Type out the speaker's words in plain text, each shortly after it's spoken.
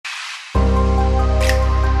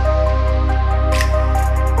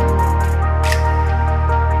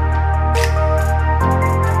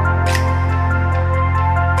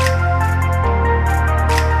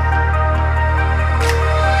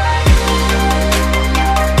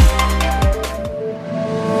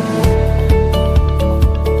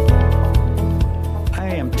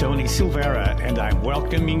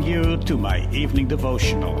to my evening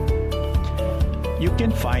devotional. You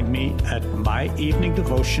can find me at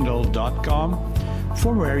myeveningdevotional.com,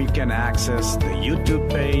 from where you can access the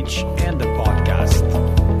YouTube page and the podcast.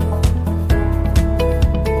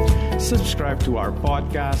 Subscribe to our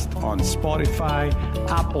podcast on Spotify,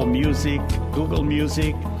 Apple Music, Google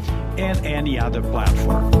Music, and any other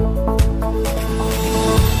platform.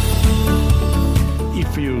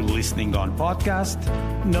 If you're listening on podcast,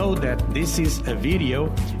 know that this is a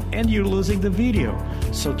video and you're losing the video.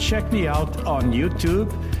 So check me out on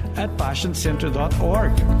YouTube at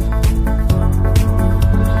passioncenter.org.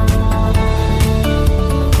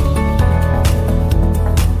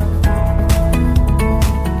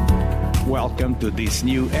 Welcome to this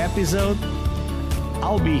new episode.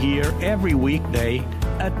 I'll be here every weekday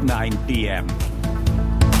at 9 p.m.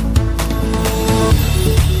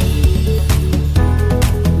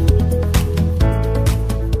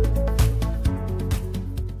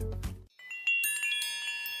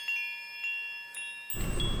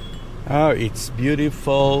 Oh, it's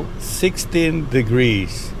beautiful, 16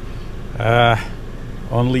 degrees.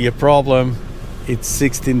 Only a problem, it's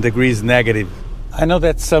 16 degrees negative. I know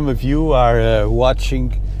that some of you are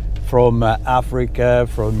watching from Africa,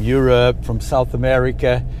 from Europe, from South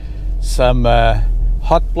America, some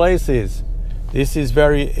hot places. This is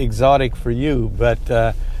very exotic for you, but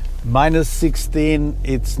minus 16,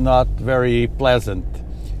 it's not very pleasant.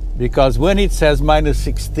 Because when it says minus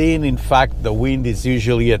 16, in fact, the wind is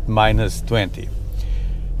usually at minus 20.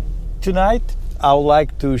 Tonight, I would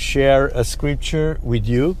like to share a scripture with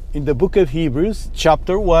you in the book of Hebrews,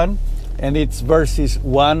 chapter 1, and it's verses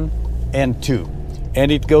 1 and 2.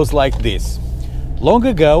 And it goes like this. Long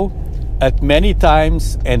ago, at many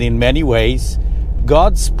times and in many ways,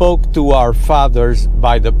 God spoke to our fathers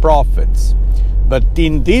by the prophets. But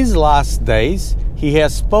in these last days, He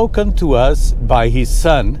has spoken to us by His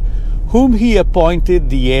Son, whom He appointed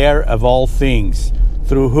the heir of all things,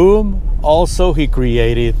 through whom also He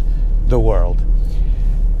created the world.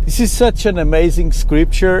 This is such an amazing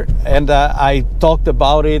scripture, and I talked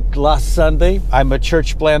about it last Sunday. I'm a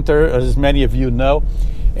church planter, as many of you know,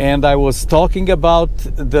 and I was talking about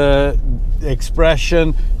the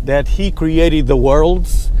expression that He created the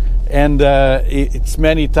worlds, and it's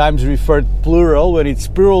many times referred plural. When it's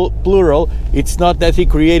plural, it's not that He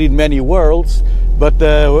created many worlds, but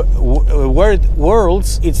the word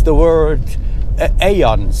worlds, it's the word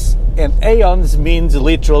aeons. And aeons means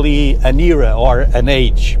literally an era or an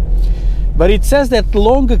age. But it says that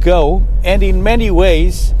long ago, and in many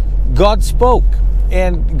ways, God spoke.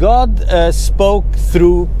 And God spoke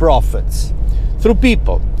through prophets, through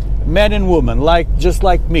people, men and women, just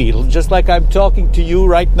like me, just like I'm talking to you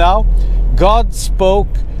right now. God spoke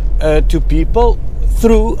to people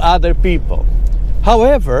through other people.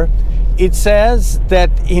 However, it says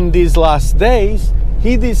that in these last days,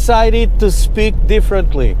 He decided to speak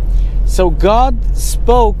differently. So God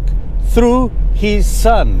spoke through His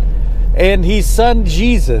Son, and His Son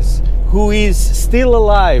Jesus, who is still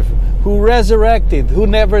alive, who resurrected, who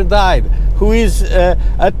never died, who is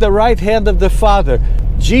at the right hand of the Father.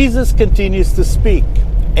 Jesus continues to speak,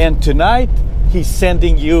 and tonight He's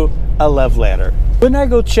sending you a love letter. When I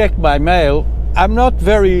go check my mail, I'm not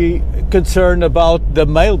very concerned about the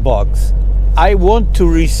mailbox. I want to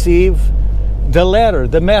receive the letter,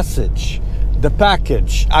 the message, the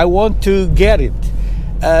package. I want to get it.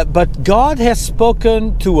 But God has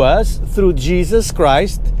spoken to us through Jesus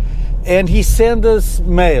Christ, and He sent us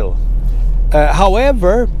mail.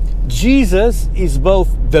 However, Jesus is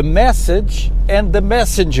both the message and the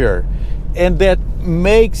messenger, and that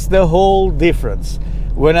makes the whole difference.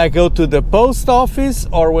 When I go to the post office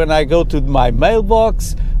or when I go to my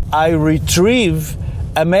mailbox, I retrieve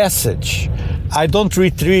a message. I don't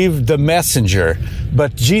retrieve the messenger,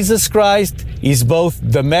 but Jesus Christ is both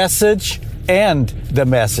the message and the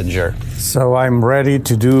messenger. So I'm ready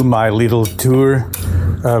to do my little tour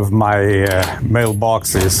of my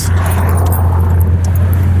mailboxes.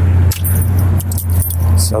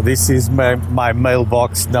 So this is my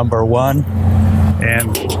mailbox number 1,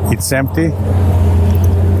 and it's empty.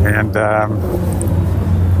 And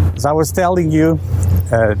as I was telling you,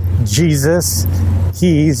 Jesus,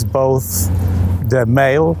 He is both the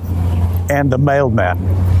mail and the mailman.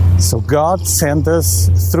 So God sent us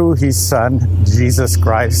through His Son, Jesus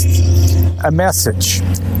Christ, a message.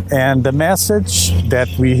 And the message that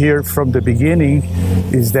we hear from the beginning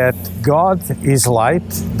is that God is light,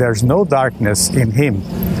 there's no darkness in Him.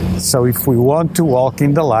 So if we want to walk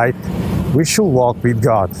in the light, we should walk with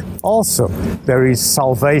God. Also, there is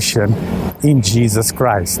salvation in Jesus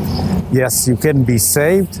Christ. Yes, you can be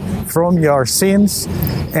saved from your sins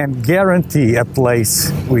and guarantee a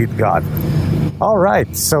place with God. All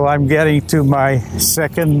right, so I'm getting to my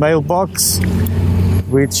second mailbox,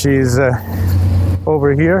 which is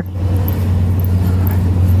over here.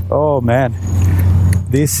 Oh man,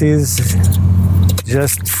 this is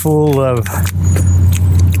just full of,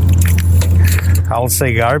 I'll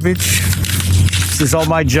say, garbage. This is all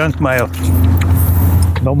my junk mail.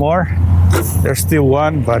 No more. There's still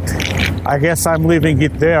one, but I guess I'm leaving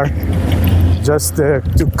it there just to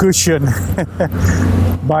cushion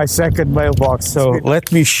my second mailbox. So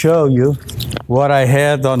let me show you what I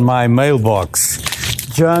had on my mailbox.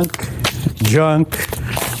 Junk, junk,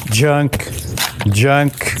 junk,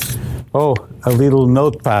 junk. Oh, a little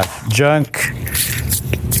notepad. Junk,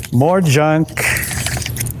 more junk.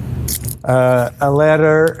 A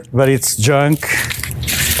letter, but it's junk,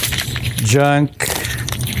 junk,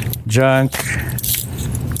 junk.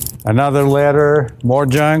 Another letter, more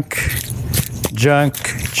junk, junk,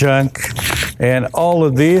 junk. And all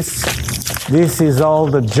of this is all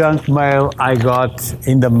the junk mail I got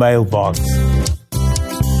in the mailbox.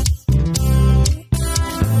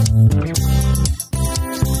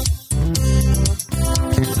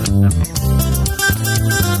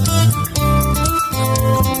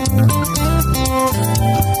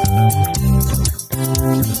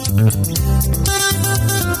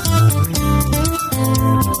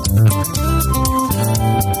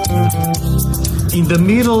 In the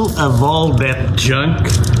middle of all that junk,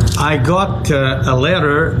 I got a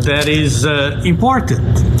letter that is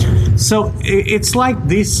important. So it's like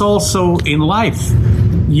this also in life.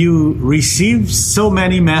 You receive so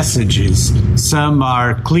many messages. Some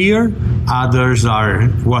are clear, others are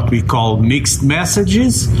what we call mixed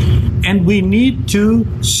messages, and we need to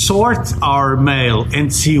sort our mail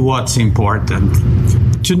and see what's important.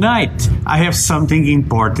 Tonight, I have something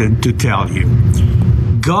important to tell you.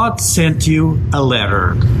 God sent you a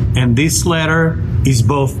letter, and this letter is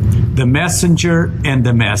both the messenger and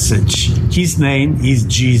the message. His name is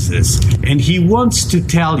Jesus, and He wants to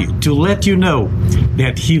tell you, to let you know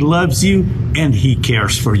that He loves you and He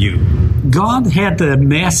cares for you. God had a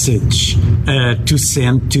message to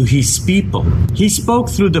send to His people. He spoke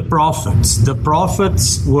through the prophets. The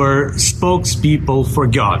prophets were spokespeople for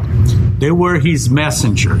God. They were His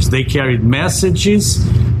messengers. They carried messages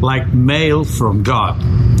like mail from God.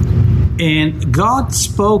 And God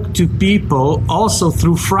spoke to people also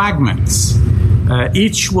through fragments.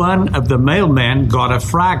 Each one of the mailmen got a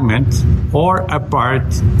fragment or a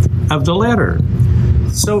part of the letter.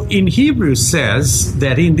 So in Hebrews says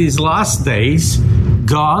that in these last days,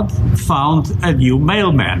 God found a new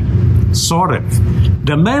mailman, sort of.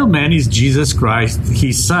 The mailman is Jesus Christ,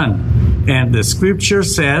 His Son. And the scripture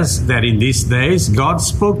says that in these days, God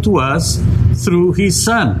spoke to us through His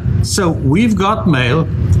Son. So we've got mail,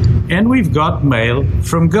 and we've got mail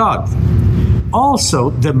from God. Also,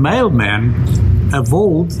 the mailman of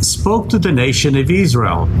old spoke to the nation of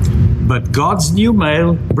Israel. But God's new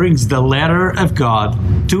mail brings the letter of God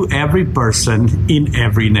to every person in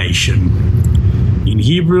every nation. In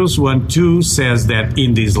Hebrews 1:2 says that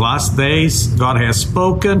in these last days, God has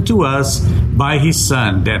spoken to us by His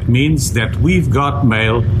Son. That means that we've got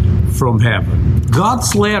mail from heaven.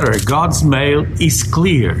 God's letter, God's mail is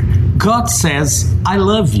clear. God says, I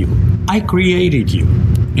love you. I created you.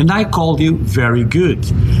 And I called you very good.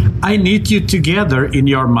 I knit you together in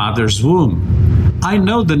your mother's womb. I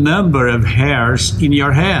know the number of hairs in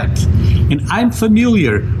your head, and I'm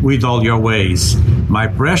familiar with all your ways. My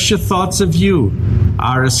precious thoughts of you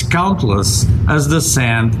are as countless as the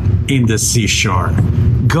sand in the seashore.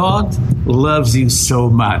 God loves you so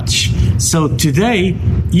much. So today,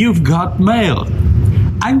 you've got mail.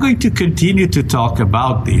 I'm going to continue to talk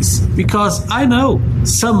about this because I know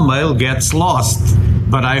some mail gets lost,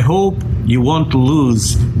 but I hope you won't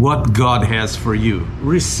lose what God has for you.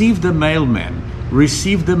 Receive the mailman.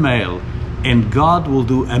 Receive the mail, and God will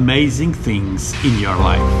do amazing things in your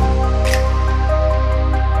life.